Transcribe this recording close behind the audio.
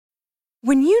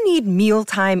When you need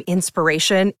mealtime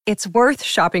inspiration, it's worth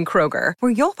shopping Kroger,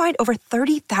 where you'll find over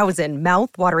 30,000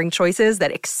 mouth-watering choices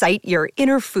that excite your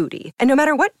inner foodie. And no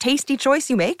matter what tasty choice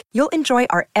you make, you'll enjoy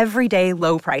our everyday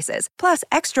low prices, plus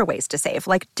extra ways to save,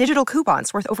 like digital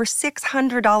coupons worth over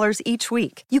 $600 each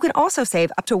week. You can also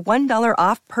save up to $1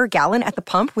 off per gallon at the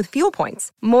pump with fuel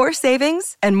points. More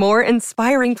savings and more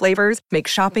inspiring flavors make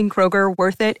shopping Kroger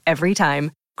worth it every time.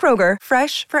 Kroger,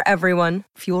 fresh for everyone.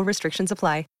 Fuel restrictions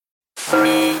apply. 3, 2,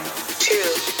 1.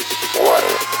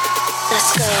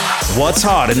 Let's go. What's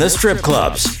hot in the strip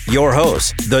clubs? Your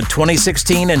hosts, the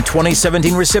 2016 and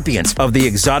 2017 recipients of the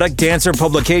Exotic Dancer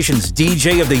Publications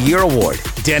DJ of the Year Award,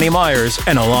 Danny Myers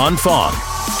and Alon Fong.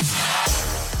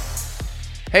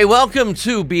 Hey, welcome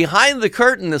to Behind the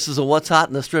Curtain. This is a What's Hot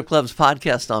in the Strip Clubs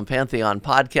podcast on Pantheon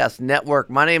Podcast Network.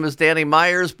 My name is Danny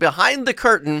Myers. Behind the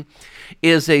Curtain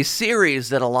is a series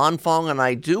that Alon Fong and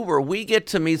I do where we get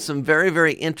to meet some very,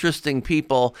 very interesting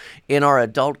people in our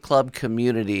adult club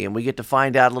community, and we get to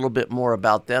find out a little bit more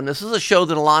about them. This is a show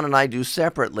that Alon and I do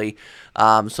separately,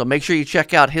 so make sure you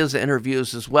check out his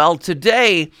interviews as well.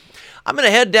 Today, I'm going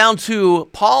to head down to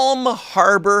Palm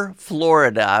Harbor,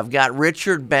 Florida. I've got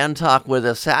Richard Bantock with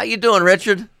us. How you doing,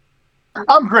 Richard?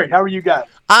 I'm great. How are you guys?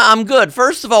 I'm good.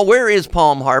 First of all, where is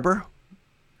Palm Harbor?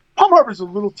 Palm Harbor is a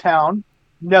little town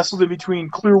nestled in between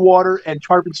Clearwater and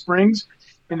Tarpon Springs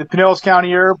in the Pinellas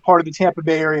County area, part of the Tampa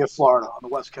Bay area of Florida on the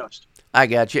West Coast. I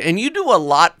got you. And you do a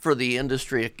lot for the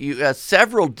industry. You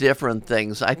several different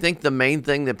things. I think the main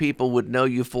thing that people would know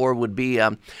you for would be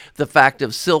the fact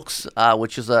of Silks,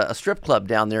 which is a strip club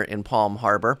down there in Palm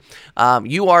Harbor.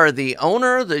 You are the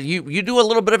owner. You do a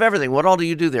little bit of everything. What all do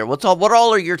you do there? What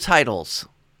all are your titles?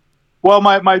 Well,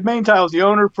 my main title is the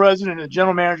owner, president, and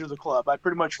general manager of the club. I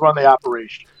pretty much run the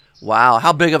operation. Wow.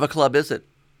 How big of a club is it?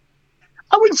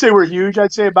 I wouldn't say we're huge.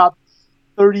 I'd say about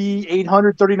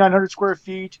 3,800, 3,900 square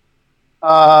feet.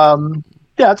 Yeah,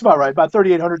 that's about right. About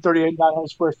 3,800, 3,900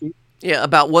 square feet. Yeah,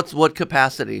 about what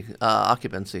capacity,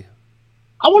 occupancy?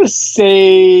 I want to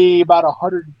say about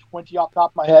 120 off the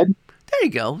top of my head. There you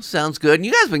go. Sounds good. And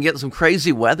you guys have been getting some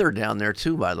crazy weather down there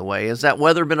too, by the way. Has that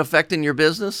weather been affecting your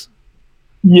business?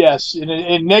 Yes, and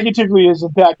it negatively has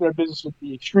impacted our business with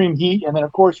the extreme heat. And then,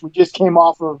 of course, we just came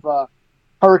off of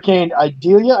Hurricane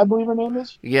Idalia, I believe her name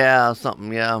is. Yeah,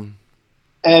 something, yeah.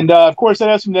 And, of course, that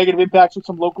has some negative impacts with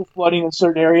some local flooding in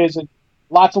certain areas and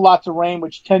lots of rain,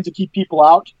 which tends to keep people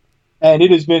out. And it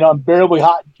has been unbearably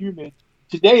hot and humid.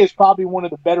 Today is probably one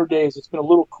of the better days. It's been a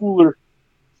little cooler,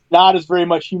 not as very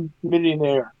much humidity in the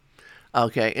air.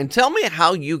 Okay, and tell me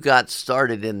how you got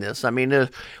started in this. I mean,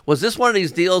 was this one of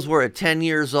these deals where at 10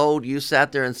 years old you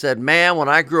sat there and said, man, when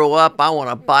I grow up, I want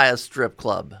to buy a strip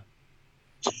club?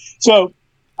 So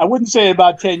I wouldn't say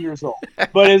about 10 years old.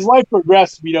 But as life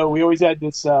progressed, we always had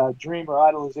this dream or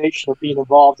idolization of being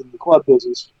involved in the club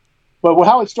business. But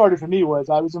how it started for me was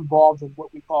I was involved in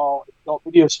what we call an adult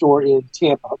video store in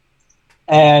Tampa.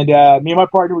 And me and my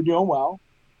partner were doing well.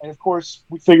 And, of course,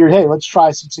 we figured, hey, let's try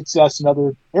some success in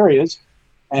other areas.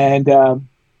 And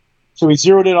so we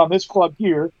zeroed in on this club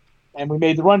here, and we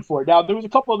made the run for it. Now, there was a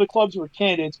couple other clubs that were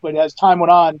candidates, but as time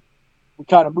went on, we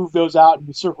kind of moved those out, and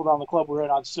we circled on the club we're in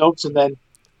on Silks. And then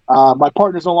my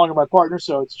partner's no longer my partner,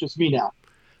 so it's just me now.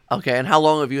 Okay, and how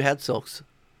long have you had Silks?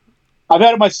 I've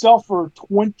had it myself for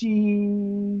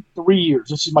 23 years.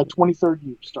 This is my 23rd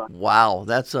year starting. Wow,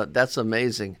 that's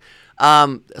amazing.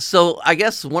 So I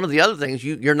guess one of the other things,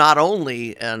 you're not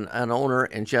only an owner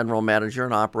and general manager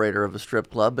and operator of a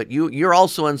strip club, but you're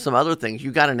also in some other things.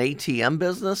 You got an ATM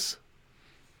business?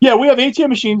 Yeah, we have ATM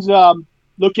machines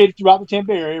located throughout the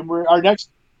Tampa area. And our next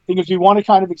thing is we want to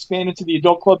kind of expand into the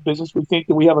adult club business. We think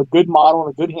that we have a good model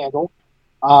and a good handle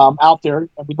out there,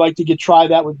 and we'd like to try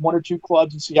that with one or two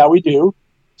clubs and see how we do.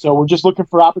 So we're just looking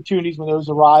for opportunities when those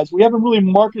arise. We haven't really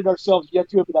marketed ourselves yet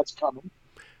to it, but that's coming.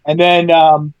 And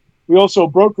then we also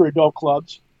broker adult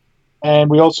clubs, and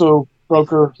we also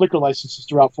broker liquor licenses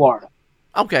throughout Florida.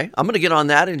 Okay, I'm going to get on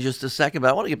that in just a second, but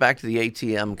I want to get back to the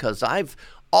ATM because I've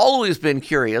always been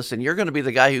curious, and you're going to be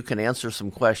the guy who can answer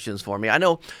some questions for me. I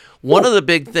know one of the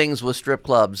big things with strip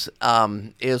clubs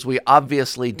is we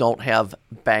obviously don't have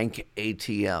bank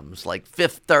ATMs like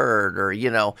Fifth Third or,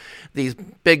 these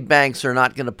big banks are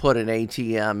not going to put an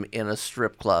ATM in a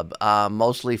strip club,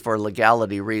 mostly for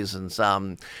legality reasons.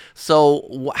 Why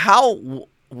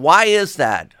is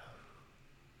that?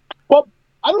 Well,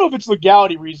 I don't know if it's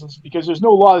legality reasons because there's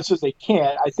no law that says they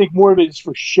can't. I think more of it is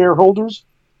for shareholders.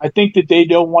 I think that they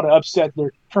don't want to upset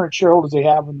their current shareholders they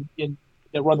have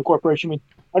that run the corporation. I mean,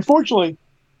 unfortunately,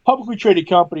 publicly traded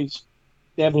companies,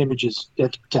 they have images they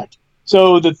have to protect.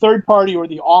 So the third party or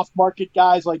the off-market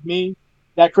guys like me,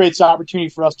 that creates the opportunity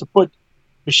for us to put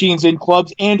machines in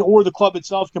clubs, and or the club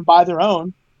itself can buy their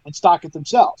own and stock it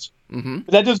themselves. Mm-hmm.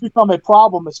 But that does become a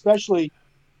problem, especially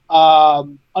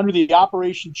under the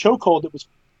Operation Chokehold that was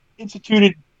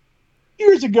instituted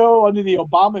years ago under the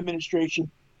Obama administration,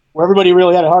 where everybody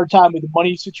really had a hard time with the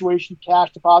money situation,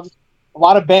 cash deposits. A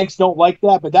lot of banks don't like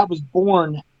that, but that was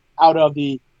born out of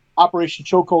the Operation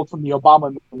Chokehold from the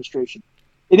Obama administration.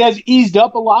 It has eased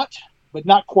up a lot, but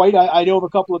not quite. I know of a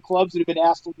couple of clubs that have been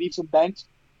asked to leave some banks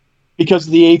because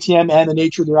of the ATM and the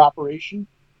nature of their operation.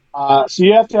 So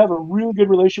you have to have a really good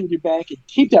relationship with your bank and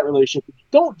keep that relationship.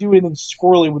 Don't do anything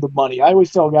squirrely with the money. I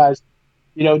always tell guys,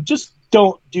 just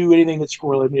don't do anything that's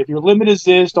squirrely. I mean, if your limit is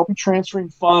this, don't be transferring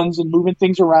funds and moving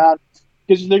things around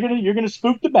because you're gonna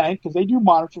spook the bank because they do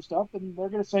monitor stuff, and they're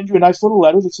gonna send you a nice little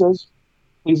letter that says,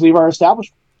 "Please leave our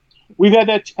establishment." We've had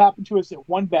that happen to us at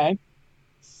one bank.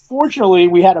 Fortunately,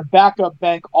 we had a backup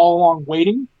bank all along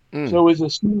waiting, so it was a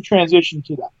smooth transition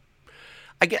to that.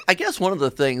 I guess one of the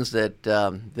things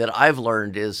that I've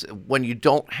learned is when you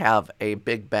don't have a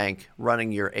big bank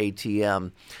running your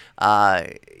ATM,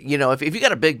 if you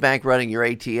got a big bank running your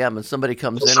ATM and somebody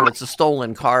comes in and it's a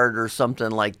stolen card or something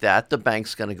like that, the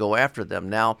bank's going to go after them.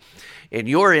 Now, in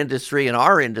your industry, in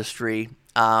our industry,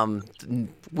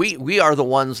 we are the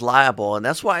ones liable, and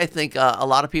that's why I think a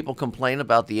lot of people complain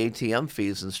about the ATM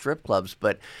fees in strip clubs,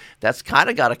 but that's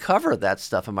kind of got to cover that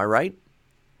stuff. Am I right?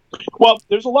 Well,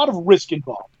 there's a lot of risk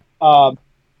involved.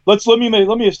 Let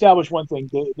me establish one thing.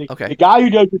 The guy who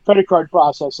does your credit card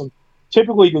processing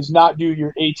typically does not do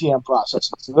your ATM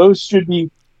processing. So those should be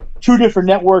two different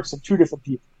networks and two different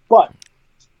people. But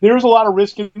there is a lot of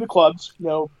risk in the clubs,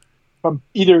 from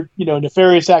either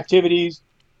nefarious activities.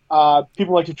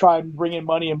 People like to try and bring in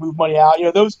money and move money out.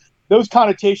 Those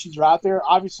connotations are out there.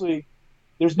 Obviously,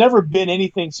 there's never been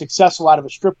anything successful out of a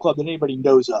strip club that anybody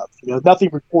knows of. Nothing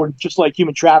reported, just like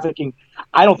human trafficking.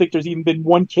 I don't think there's even been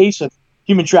one case of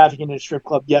human trafficking in a strip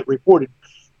club yet reported.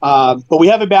 But we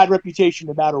have a bad reputation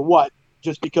no matter what,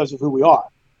 just because of who we are.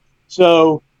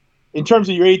 So in terms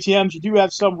of your ATMs, you do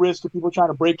have some risk of people trying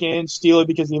to break in, steal it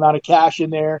because of the amount of cash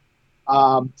in there.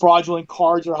 Fraudulent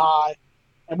cards are high.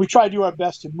 And we try to do our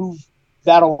best to move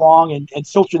that along and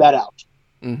filter that out.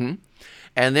 Mm-hmm.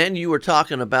 And then you were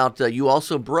talking about you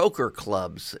also broker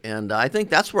clubs, and I think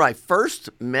that's where I first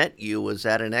met you was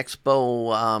at an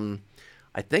expo.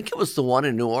 I think it was the one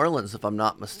in New Orleans, if I'm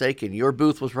not mistaken. Your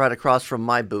booth was right across from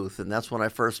my booth, and that's when I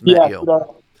first met you.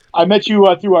 I met you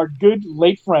through our good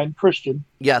late friend, Christian.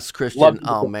 Yes, Christian.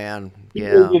 Oh, man.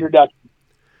 Yeah. Introduction.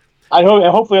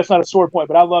 Hopefully that's not a sore point,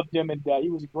 but I loved him, and he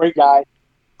was a great guy,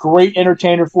 great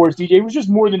entertainer for his DJ. He was just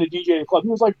more than a DJ at the club. He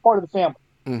was like part of the family.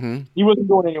 Mm-hmm. He wasn't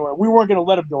going anywhere. We weren't going to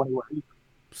let him go anywhere either.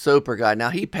 Super guy.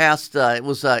 Now he passed. It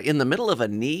was in the middle of a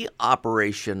knee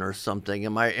operation or something.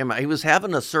 He was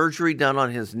having a surgery done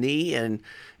on his knee, and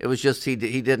it was just he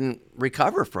didn't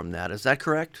recover from that. Is that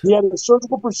correct? He had a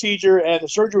surgical procedure, and the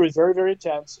surgery was very, very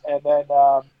intense. And then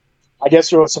I guess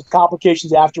there were some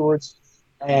complications afterwards,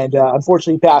 and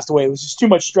unfortunately he passed away. It was just too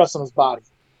much stress on his body.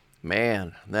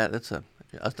 Man, that's an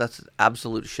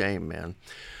absolute shame, man.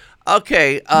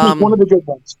 Okay. One of the good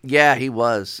ones. Yeah, he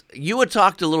was. You had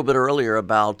talked a little bit earlier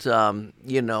about,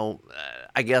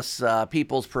 I guess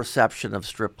people's perception of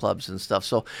strip clubs and stuff.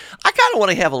 So I kind of want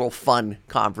to have a little fun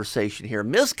conversation here.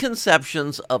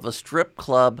 Misconceptions of a strip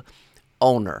club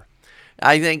owner.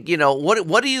 I think,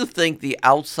 what do you think the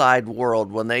outside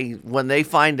world, when they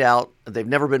find out they've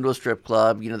never been to a strip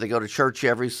club, they go to church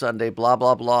every Sunday, blah,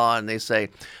 blah, blah, and they say,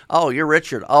 "Oh, you're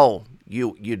Richard. Oh,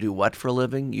 You do what for a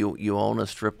living? You own a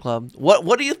strip club?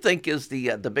 What do you think is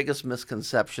the biggest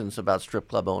misconceptions about strip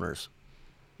club owners?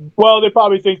 Well, they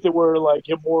probably think that we're like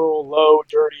immoral, low,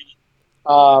 dirty,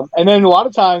 and then a lot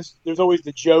of times there's always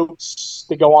the jokes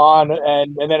that go on,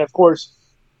 and then of course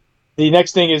the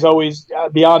next thing is always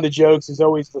beyond the jokes is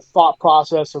always the thought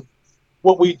process of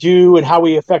what we do and how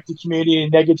we affect the community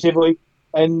negatively.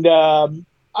 And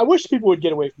I wish people would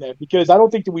get away from that because I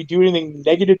don't think that we do anything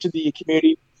negative to the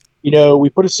community. We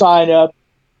put a sign up.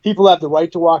 People have the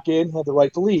right to walk in, have the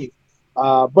right to leave.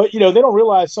 But, they don't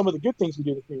realize some of the good things we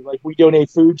do in the community. Like we donate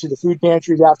food to the food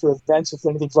pantries after events if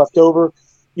anything's left over.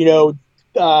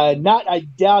 Not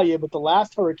Idalia, but the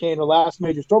last hurricane, the last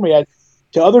major storm we had,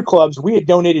 to other clubs, we had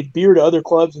donated beer to other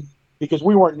clubs because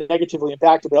we weren't negatively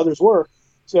impacted, but others were.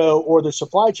 Or the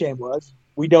supply chain was.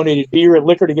 We donated beer and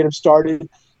liquor to get them started.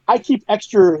 I keep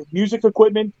extra music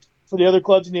equipment for the other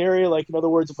clubs in the area. Like, in other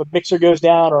words, if a mixer goes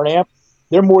down or an amp,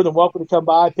 they're more than welcome to come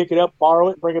by, pick it up, borrow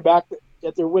it, bring it back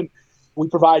at their win. We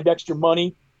provide extra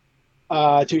money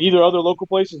to either other local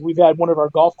places. We've had one of our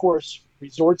golf course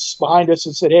resorts behind us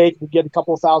and said, "Hey, can we get a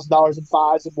couple of $1,000s in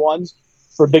fives and ones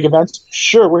for big events,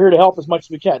 sure, we're here to help as much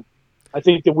as we can. I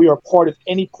think that we are part of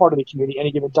any part of the community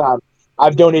any given time.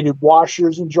 I've donated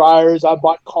washers and dryers. I've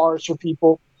bought cars for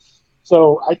people.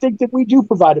 So I think that we do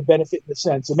provide a benefit in a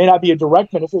sense. It may not be a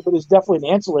direct benefit, but it's definitely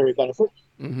an ancillary benefit.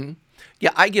 Mm-hmm.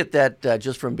 Yeah, I get that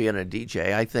just from being a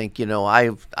DJ. I think,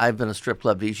 I've been a strip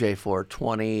club DJ for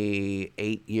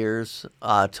 28 years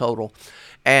total.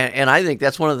 And I think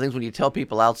that's one of the things when you tell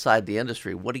people outside the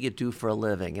industry, what do you do for a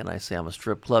living? And I say, I'm a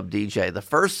strip club DJ. The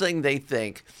first thing they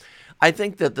think, I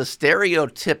think that the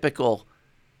stereotypical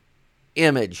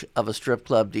image of a strip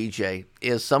club DJ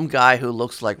is some guy who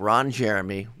looks like Ron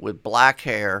Jeremy with black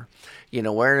hair,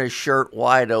 wearing his shirt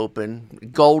wide open,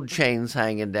 gold chains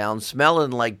hanging down,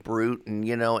 smelling like Brute, and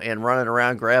and running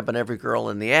around grabbing every girl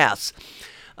in the ass.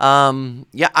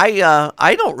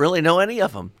 I don't really know any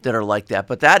of them that are like that,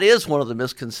 but that is one of the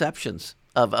misconceptions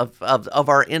of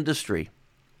our industry.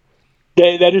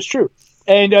 That is true,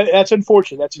 and that's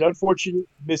unfortunate. That's an unfortunate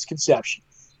misconception.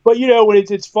 But what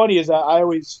it's funny is I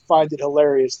always find it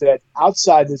hilarious that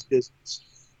outside this business,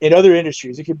 in other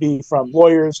industries, it could be from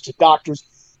lawyers to doctors.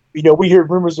 We hear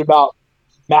rumors about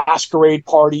masquerade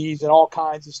parties and all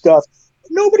kinds of stuff.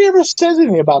 Nobody ever says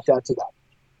anything about that to them.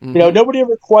 Mm-hmm. Nobody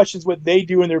ever questions what they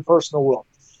do in their personal world.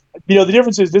 The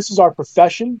difference is this is our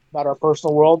profession, not our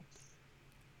personal world.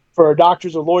 For our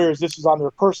doctors or lawyers, this is on their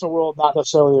personal world, not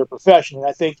necessarily their profession. And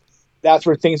I think that's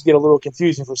where things get a little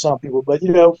confusing for some people. But,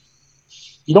 you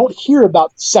don't hear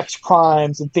about sex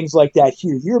crimes and things like that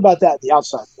here. You hear about that in the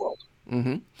outside world.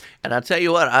 Mm-hmm. And I'll tell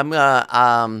you what, I'm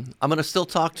gonna still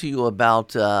talk to you about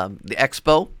the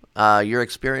Expo, your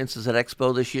experiences at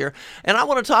Expo this year, and I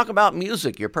want to talk about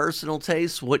music, your personal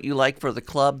tastes, what you like for the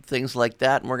club, things like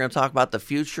that. And we're going to talk about the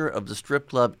future of the strip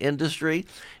club industry,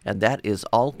 and that is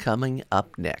all coming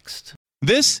up next.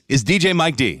 This is DJ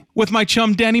Mike D with my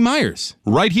chum Danny Myers,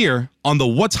 right here on the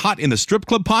What's Hot in the Strip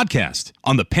Club podcast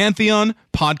on the Pantheon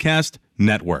Podcast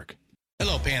Network.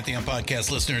 Hello, Pantheon Podcast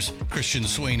listeners. Christian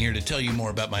Swain here to tell you more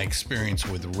about my experience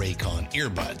with Raycon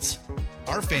earbuds.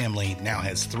 Our family now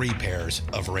has 3 pairs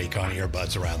of Raycon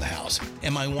earbuds around the house,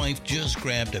 and my wife just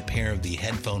grabbed a pair of the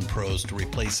Headphone Pros to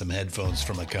replace some headphones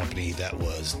from a company that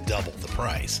was double the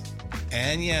price.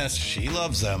 And yes, she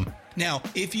loves them. Now,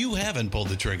 if you haven't pulled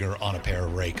the trigger on a pair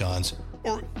of Raycons,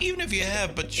 or even if you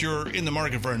have but you're in the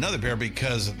market for another pair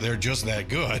because they're just that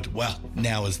good, well,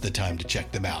 now is the time to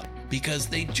check them out because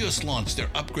they just launched their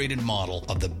upgraded model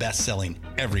of the best-selling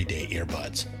everyday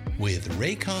earbuds. With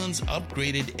Raycon's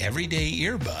upgraded everyday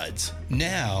earbuds,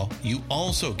 now you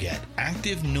also get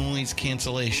active noise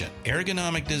cancellation,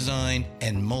 ergonomic design,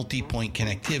 and multi-point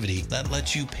connectivity that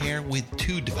lets you pair with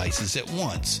 2 devices at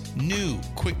once. New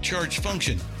quick charge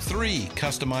function, 3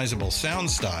 customizable sound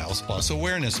styles, plus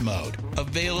awareness mode.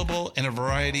 Available in a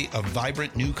variety of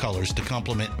vibrant new colors to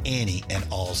complement any and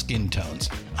all skin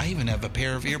tones. I even have a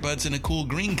pair of earbuds in a cool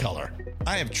green color.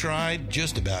 I have tried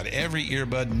just about every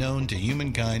earbud known to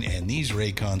humankind, and these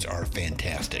Raycons are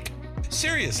fantastic.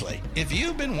 Seriously, if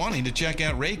you've been wanting to check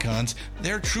out Raycons,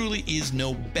 there truly is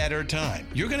no better time.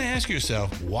 You're going to ask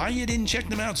yourself why you didn't check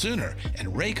them out sooner, and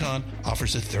Raycon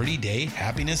offers a 30-day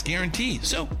happiness guarantee.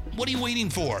 So what are you waiting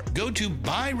for? Go to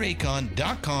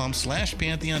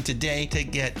buyraycon.com/Pantheon today to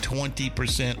get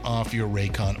 20% off your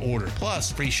Raycon order,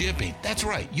 plus free shipping. That's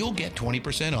right, you'll get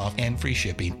 20% off and free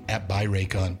shipping at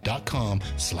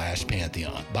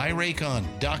buyraycon.com/Pantheon.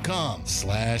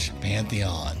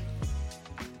 buyraycon.com/Pantheon.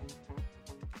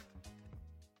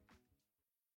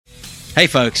 Hey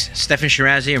folks, Stefan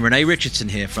Shirazi and Renee Richardson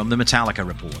here from the Metallica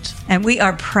Report. And we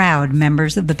are proud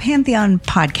members of the Pantheon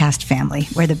podcast family,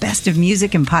 where the best of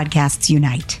music and podcasts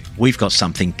unite. We've got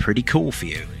something pretty cool for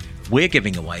you. We're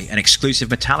giving away an exclusive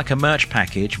Metallica merch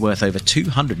package worth over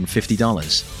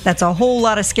 $250. That's a whole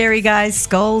lot of Scary Guys,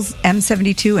 skulls,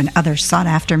 M72, and other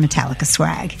sought-after Metallica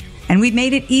swag. And we've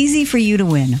made it easy for you to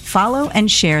win. Follow and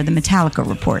share the Metallica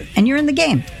Report, and you're in the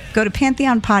game. Go to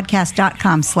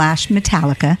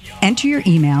pantheonpodcast.com/Metallica, enter your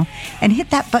email, and hit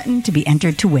that button to be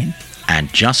entered to win.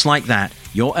 And just like that,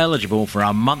 you're eligible for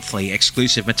our monthly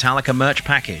exclusive Metallica merch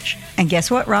package. And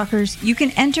guess what, rockers? You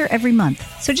can enter every month,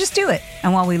 so just do it.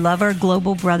 And while we love our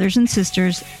global brothers and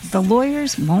sisters, the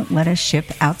lawyers won't let us ship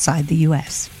outside the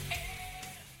U.S.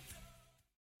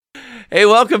 Hey,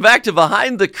 welcome back to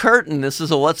Behind the Curtain. This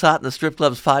is a What's Hot in the Strip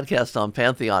Clubs podcast on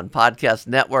Pantheon Podcast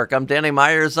Network. I'm Danny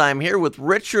Myers. I'm here with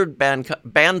Richard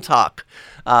Bantock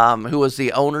who is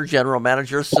the owner, general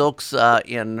manager, Silks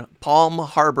in Palm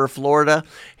Harbor, Florida.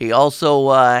 He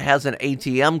also has an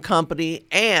ATM company,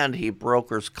 and he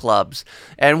brokers clubs.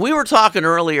 And we were talking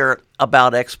earlier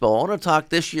about Expo. I want to talk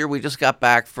this year. We just got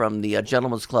back from the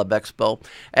Gentlemen's Club Expo.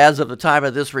 As of the time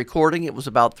of this recording, it was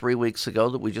about 3 weeks ago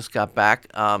that we just got back.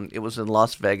 It was in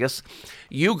Las Vegas.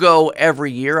 You go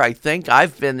every year, I think.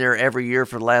 I've been there every year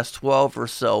for the last 12 or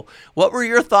so. What were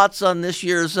your thoughts on this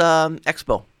year's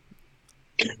Expo?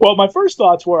 Well, my first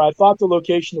thoughts were I thought the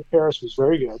location of Paris was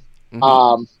very good.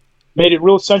 Mm-hmm. Made it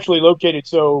real centrally located.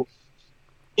 So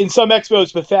in some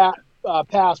expos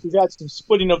past, we've had some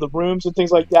splitting of the rooms and things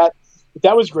like that. But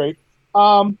that was great.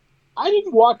 I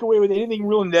didn't walk away with anything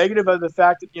real negative other than the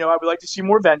fact that, I would like to see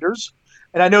more vendors.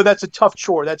 And I know that's a tough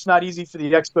chore. That's not easy for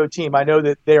the Expo team. I know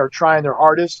that they are trying their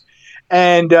hardest.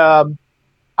 And I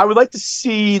would like to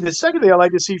see – the second thing I'd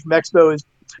like to see from Expo is,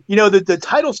 the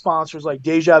title sponsors like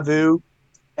Deja Vu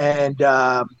and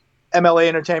MLA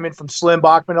Entertainment from Slim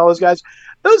Bachman, all those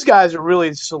guys are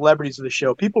really celebrities of the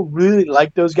show. People really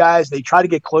like those guys. They try to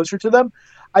get closer to them.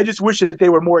 I just wish that they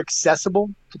were more accessible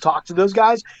to talk to those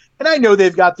guys. And I know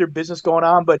they've got their business going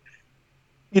on, but,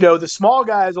 the small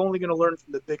guy is only going to learn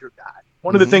from the bigger guy.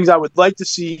 One of the things I would like to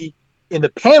see in the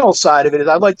panel side of it is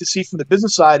I'd like to see from the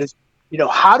business side is,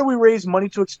 how do we raise money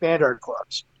to expand our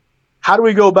clubs? How do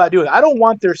we go about doing it? I don't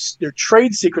want their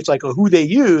trade secrets like who they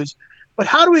use, but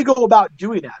how do we go about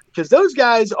doing that? Because those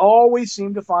guys always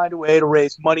seem to find a way to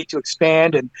raise money to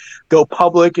expand and go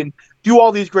public and do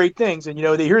all these great things. And,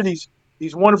 they hear these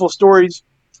wonderful stories,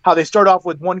 how they start off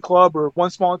with one club or one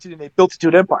small entity and they built it to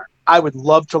an empire. I would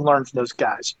love to learn from those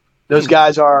guys. Those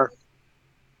guys are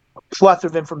a plethora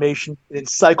of information, an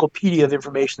encyclopedia of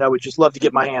information I would just love to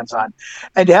get my hands on.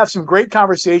 And to have some great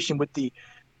conversation with the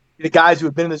guys who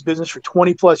have been in this business for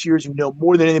 20 plus years, who know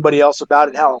more than anybody else about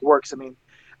it and how it works. I mean,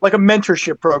 like a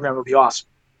mentorship program would be awesome.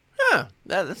 Yeah,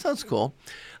 that sounds cool.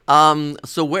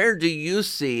 So where do you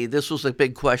see, this was a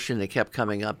big question that kept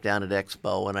coming up down at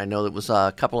Expo, and I know it was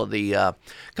a couple of the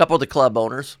club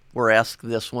owners were asked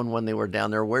this one when they were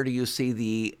down there. Where do you see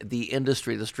the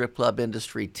industry, the strip club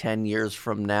industry, 10 years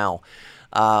from now?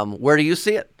 Where do you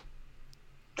see it?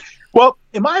 Well,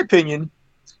 in my opinion,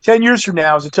 10 years from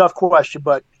now is a tough question,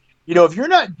 but if you're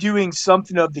not doing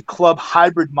something of the club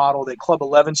hybrid model that Club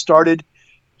 11 started,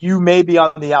 you may be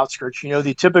on the outskirts.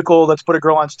 The typical let's put a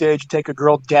girl on stage and take a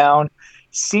girl down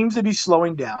seems to be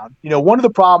slowing down. One of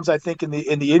the problems I think in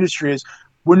the industry is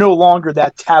we're no longer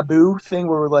that taboo thing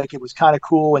where we're like it was kind of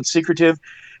cool and secretive.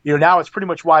 Now it's pretty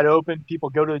much wide open.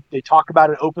 People they talk about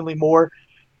it openly more.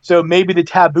 So maybe the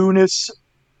tabooness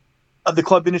of the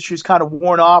club industry is kind of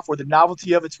worn off, or the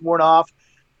novelty of it's worn off.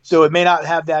 So it may not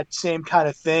have that same kind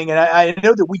of thing. And I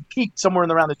know that we peaked somewhere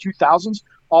in around the 2000s.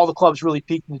 All the clubs really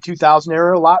peaked in the 2000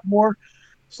 era a lot more.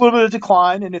 It's a little bit of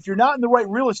decline. And if you're not in the right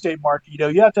real estate market,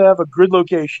 you have to have a good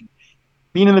location.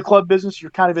 Being in the club business,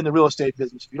 you're kind of in the real estate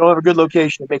business. If you don't have a good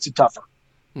location, it makes it tougher.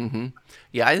 Mm-hmm.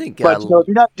 Yeah, I think. But if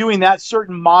you're not doing that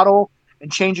certain model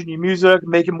and changing your music,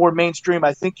 making it more mainstream,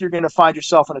 I think you're going to find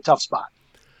yourself in a tough spot.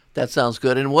 That sounds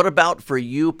good. And what about for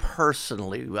you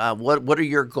personally? What are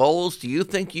your goals? Do you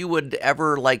think you would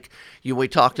ever we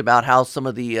talked about how some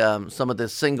of the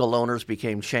single owners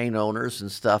became chain owners and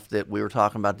stuff that we were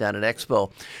talking about down at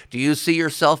Expo. Do you see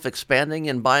yourself expanding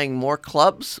and buying more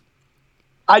clubs?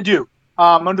 I do.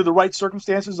 Under the right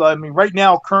circumstances. I mean, right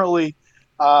now, currently,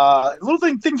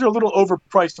 things are a little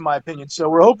overpriced in my opinion. So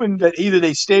we're hoping that either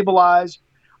they stabilize.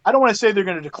 I don't want to say they're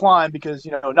going to decline because,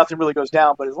 nothing really goes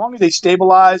down. But as long as they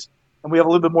stabilize and we have a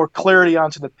little bit more clarity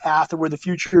onto the path of where the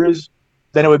future is,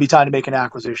 then it would be time to make an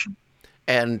acquisition.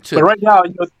 But right now,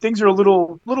 things are a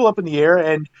little up in the air.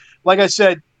 And like I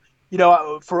said,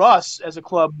 for us as a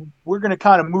club, we're going to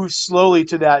kind of move slowly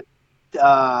to that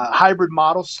hybrid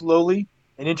model slowly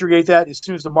and integrate that. As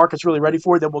soon as the market's really ready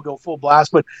for it, then we'll go full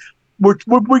blast. But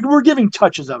we're giving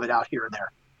touches of it out here and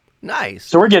there. Nice.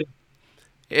 So we're getting.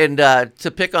 And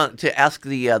to ask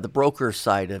the broker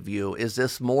side of you, is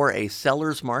this more a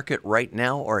seller's market right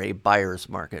now or a buyer's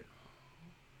market?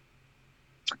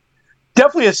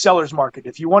 Definitely a seller's market.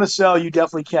 If you want to sell, you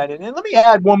definitely can. And let me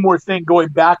add one more thing going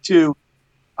back to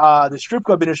the strip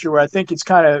club industry where I think it's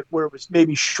kind of where it was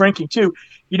maybe shrinking too.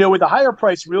 With the higher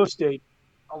price real estate,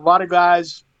 a lot of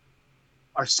guys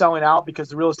are selling out because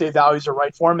the real estate values are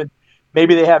right for them. And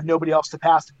maybe they have nobody else to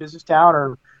pass the business down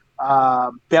or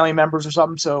family members or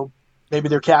something. So maybe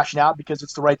they're cashing out because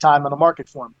it's the right time on the market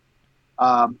for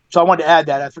them. So I wanted to add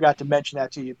that. I forgot to mention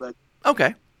that to you, but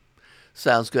okay.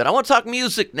 Sounds good. I want to talk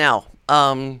music now.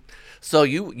 So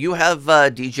you have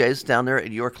DJs down there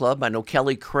at your club. I know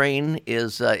Kelly Crane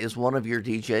is one of your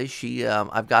DJs. She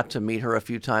I've got to meet her a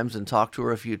few times and talk to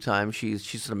her a few times.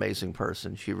 She's an amazing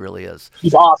person. She really is.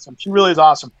 She's awesome. She really is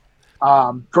awesome.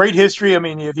 Great history. I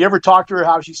mean, if you ever talked to her,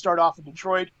 how she started off in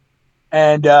Detroit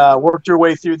and worked her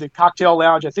way through the cocktail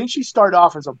lounge. I think she started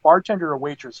off as a bartender or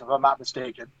waitress, if I'm not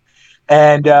mistaken.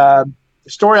 And the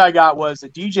story I got was the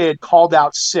DJ had called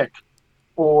out sick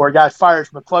or got fired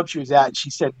from the club she was at. And she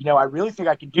said, I really think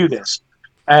I can do this.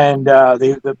 And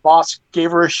the boss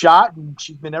gave her a shot, and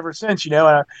she's been ever since,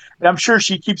 and I'm sure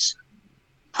she keeps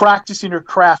practicing her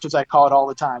craft, as I call it, all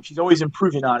the time. She's always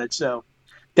improving on it. So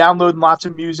downloading lots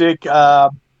of music.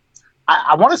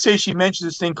 I want to say she mentions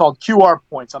this thing called QR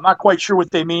points. I'm not quite sure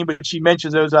what they mean, but she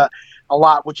mentions those a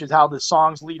lot, which is how the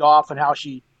songs lead off and how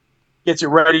she gets it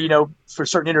ready, for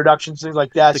certain introductions, things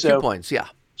like that. The cue points, yeah.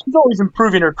 She's always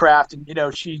improving her craft, and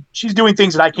she's doing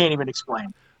things that I can't even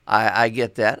explain. I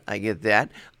get that.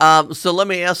 So let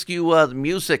me ask you, the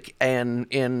music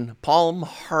in Palm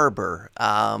Harbor.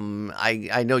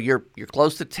 I know you're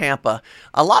close to Tampa.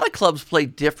 A lot of clubs play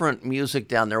different music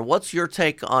down there. What's your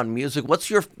take on music? What's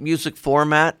your music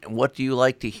format, and what do you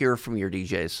like to hear from your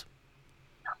DJs?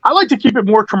 I like to keep it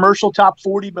more commercial, top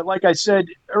 40, but like I said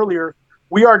earlier,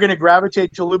 we are going to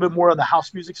gravitate to a little bit more on the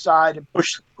house music side and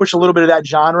push a little bit of that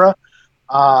genre.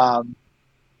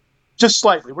 Just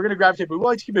slightly. We're going to gravitate, but we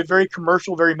like to keep it very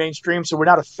commercial, very mainstream, so we're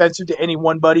not offensive to any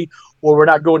one buddy, or we're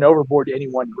not going overboard to any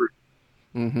one group.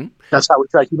 Mm-hmm. That's how we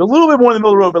try to keep it a little bit more in the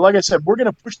middle of the road. But like I said, we're going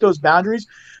to push those boundaries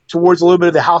towards a little bit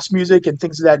of the house music and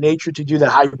things of that nature to do that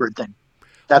hybrid thing.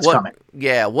 That's coming.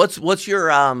 Yeah. What's your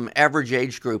average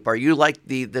age group? Are you like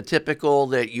the typical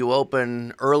that you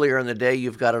open earlier in the day,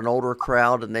 you've got an older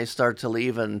crowd and they start to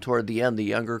leave, and toward the end the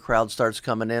younger crowd starts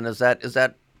coming in? Is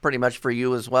that pretty much for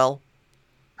you as well?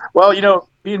 Well,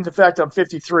 being the fact I'm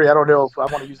 53, I don't know if I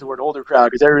want to use the word older crowd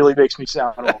because that really makes me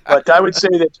sound old. But I would say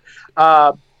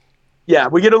that,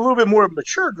 we get a little bit more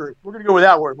mature group. We're going to go with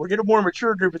that word. We're getting a more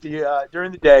mature group at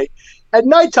during the day. At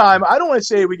nighttime, I don't want to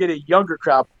say we get a younger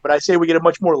crowd, but I say we get a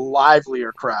much more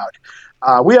livelier crowd.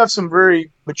 We have some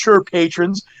very mature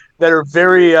patrons that are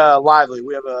very lively.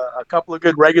 We have a couple of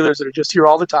good regulars that are just here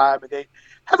all the time, and they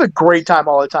have a great time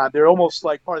all the time. They're almost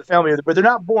like part of the family, but they're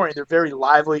not boring. They're very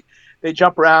lively. They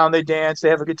jump around, they dance, they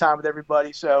have a good time with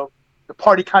everybody. So the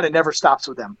party kind of never stops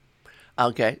with them.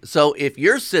 Okay. So if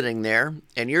you're sitting there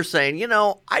and you're saying,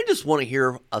 I just want to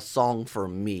hear a song for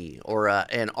me or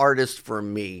an artist for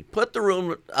me, put the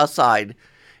room aside,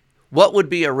 what would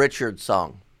be a Richard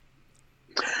song?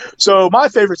 So my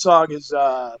favorite song is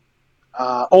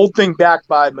Old Thing Back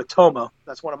by Matoma.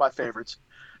 That's one of my favorites.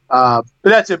 But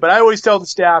that's it. But I always tell the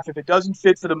staff, if it doesn't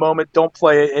fit for the moment, don't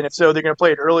play it. And if so, they're going to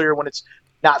play it earlier when it's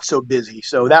not so busy.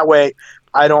 So that way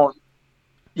I don't,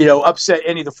 upset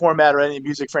any of the format or any of the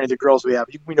music for any of the girls we have.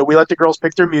 We let the girls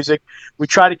pick their music. We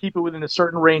try to keep it within a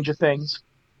certain range of things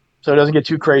so it doesn't get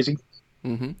too crazy.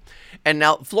 Mm-hmm. And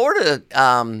now Florida,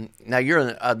 now you're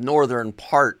in a northern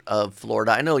part of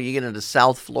Florida. I know you get into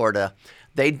South Florida.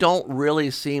 They don't really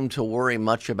seem to worry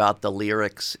much about the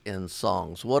lyrics in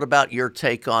songs. What about your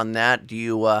take on that? Do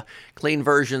you clean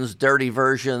versions, dirty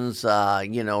versions,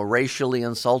 racially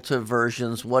insultive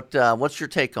versions? What's your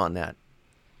take on that?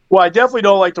 Well, I definitely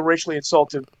don't like the racially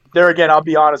insultive. There again, I'll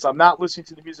be honest, I'm not listening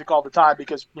to the music all the time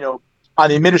because, on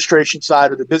the administration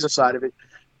side or the business side of it,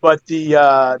 but the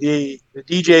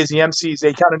DJs, the MCs,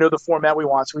 they kind of know the format we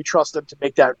want, so we trust them to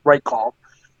make that right call.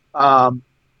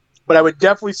 But I would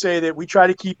definitely say that we try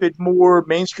to keep it more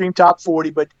mainstream, top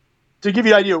 40. But to give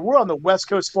you an idea, we're on the West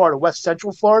Coast of Florida, West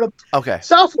Central Florida. Okay.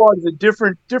 South Florida is a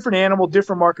different animal,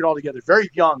 different market altogether. Very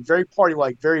young, very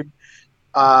party-like, very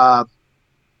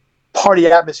party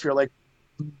atmosphere. Like,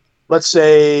 let's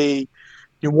say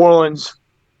New Orleans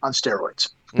on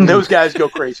steroids. Those guys go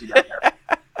crazy down there.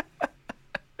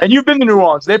 And you've been to New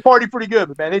Orleans. They party pretty good,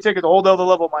 but, man, they take it to a whole other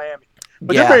level of Miami.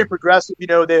 But they're very progressive.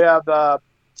 They have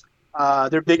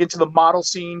they're big into the model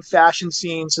scene, fashion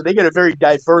scene, so they get a very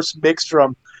diverse mix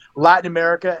from Latin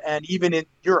America and even in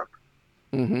Europe.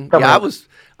 Mm-hmm. Yeah,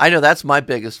 I know that's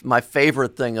my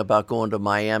favorite thing about going to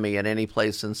Miami and any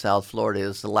place in South Florida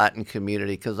is the Latin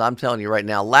community, because I'm telling you right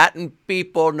now, Latin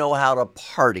people know how to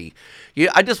party.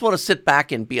 I just want to sit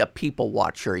back and be a people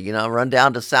watcher, run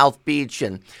down to South Beach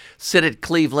and sit at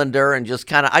Clevelander and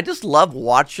just I just love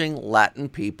watching Latin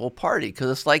people party,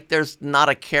 because it's like there's not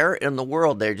a care in the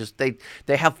world. They're just, they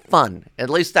have fun. At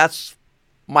least that's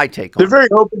my take on it. They're very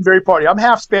open, very party. I'm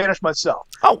half Spanish myself.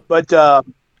 Oh. But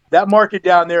that market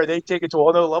down there, they take it to a whole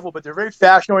other level, but they're very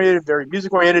fashion-oriented, very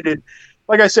music-oriented. And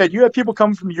like I said, you have people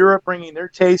coming from Europe bringing their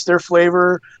taste, their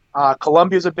flavor.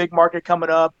 Colombia's a big market coming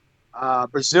up.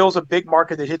 Brazil's a big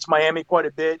market that hits Miami quite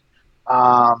a bit.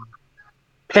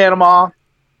 Panama,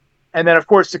 and then of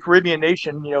course the Caribbean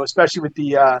nation. Especially with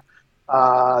the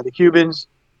Cubans,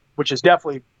 which is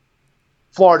definitely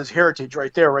Florida's heritage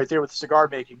right there with the cigar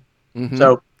making. Mm-hmm.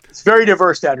 So it's very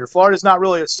diverse down here. Florida's not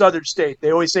really a southern state.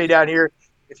 They always say down here,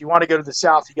 if you want to go to the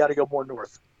south, you got to go more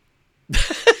north.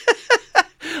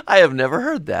 I have never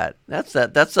heard that.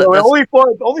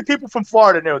 Only people from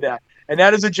Florida know that, and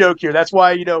that is a joke here. That's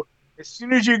why as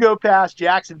soon as you go past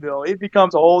Jacksonville, it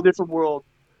becomes a whole different world.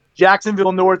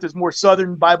 Jacksonville North is more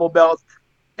southern Bible Belt.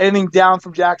 Anything down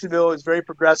from Jacksonville is very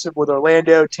progressive with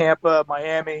Orlando, Tampa,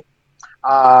 Miami.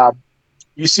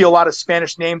 You see a lot of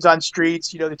Spanish names on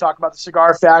streets. They talk about the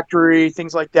cigar factory,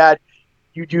 things like that.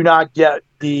 You do not get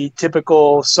the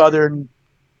typical southern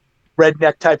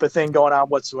redneck type of thing going on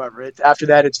whatsoever. After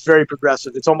that, it's very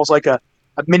progressive. It's almost like a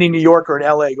mini New York or an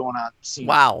LA going on.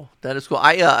 Wow, that is cool.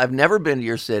 I've never been to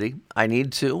your city. I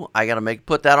need to. I got to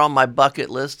put that on my bucket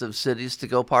list of cities to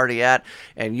go party at,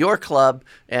 and your club,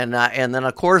 and then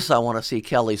of course I want to see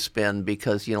Kelly spin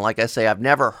because like I say, I've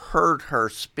never heard her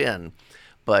spin,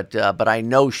 but I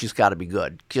know she's got to be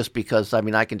good just because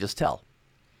I can just tell.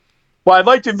 Well, I'd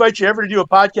like to invite you ever to do a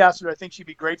podcast, and I think she'd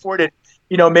be great for it.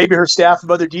 And maybe her staff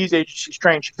of other DJs she's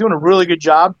trained. She's doing a really good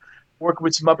job working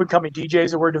with some up and coming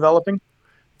DJs that we're developing.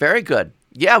 Very good.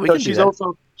 Yeah, we can do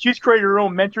that. She's created her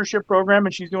own mentorship program,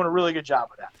 and she's doing a really good job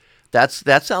with that.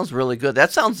 That sounds really good.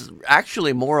 That sounds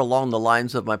actually more along the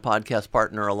lines of my podcast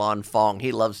partner, Alon Fong.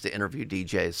 He loves to interview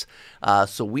DJs.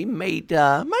 So we maybe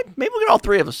we'll get all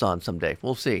three of us on someday.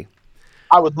 We'll see.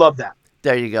 I would love that.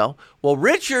 There you go. Well,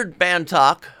 Richard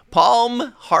Bantock,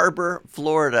 Palm Harbor,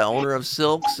 Florida, owner of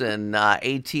Silks and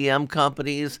ATM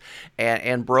companies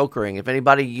and brokering. If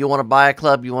anybody, you want to buy a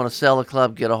club, you want to sell a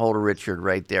club, get a hold of Richard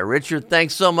right there. Richard,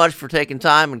 thanks so much for taking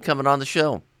time and coming on the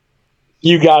show.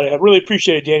 You got it. I really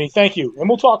appreciate it, Danny. Thank you. And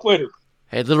we'll talk later.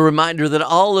 Hey, little reminder that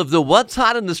all of the What's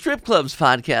Hot in the Strip Clubs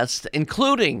podcasts,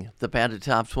 including the Panda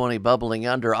Top 20 Bubbling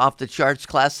Under, Off the Charts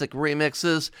Classic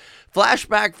Remixes,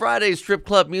 Flashback Friday Strip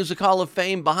Club Music Hall of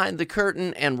Fame Behind the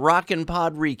Curtain, and Rockin'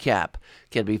 Pod Recap,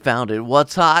 can be found at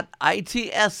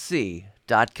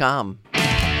what'shotitsc.com.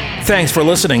 Thanks for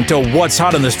listening to What's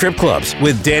Hot in the Strip Clubs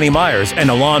with Danny Myers and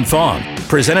Alon Fong,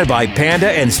 presented by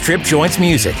Panda and Strip Joints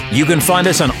Music. You can find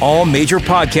us on all major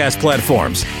podcast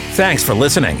platforms. Thanks for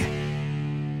listening.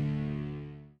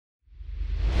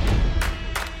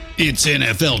 It's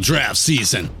NFL draft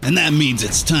season, and that means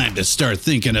it's time to start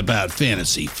thinking about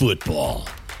fantasy football.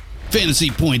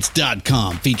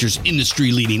 FantasyPoints.com features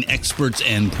industry-leading experts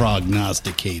and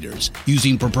prognosticators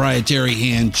using proprietary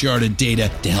hand-charted data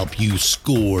to help you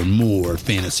score more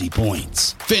fantasy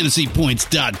points.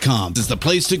 FantasyPoints.com is the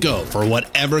place to go for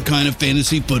whatever kind of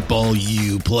fantasy football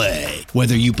you play.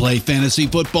 Whether you play fantasy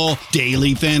football,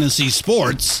 daily fantasy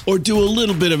sports, or do a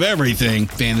little bit of everything,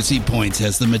 Fantasy Points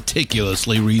has the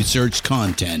meticulously researched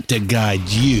content to guide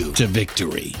you to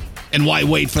victory. And why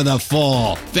wait for the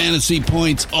fall? Fantasy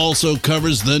Points also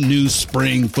covers the new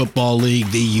spring football league,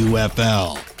 the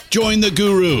UFL. Join the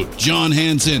guru, John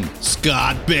Hansen,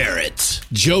 Scott Barrett,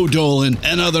 Joe Dolan,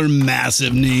 and other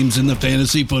massive names in the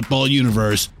fantasy football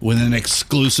universe with an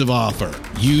exclusive offer.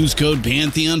 Use code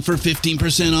Pantheon for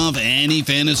 15% off any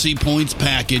Fantasy Points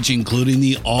package, including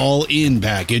the all-in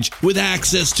package, with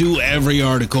access to every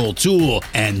article, tool,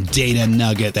 and data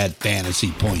nugget that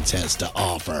Fantasy Points has to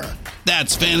offer.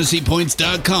 That's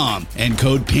FantasyPoints.com and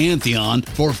code Pantheon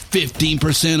for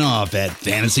 15% off at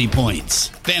Fantasy Points.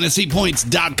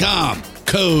 FantasyPoints.com,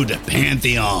 code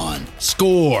Pantheon.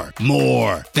 Score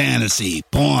more fantasy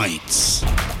points.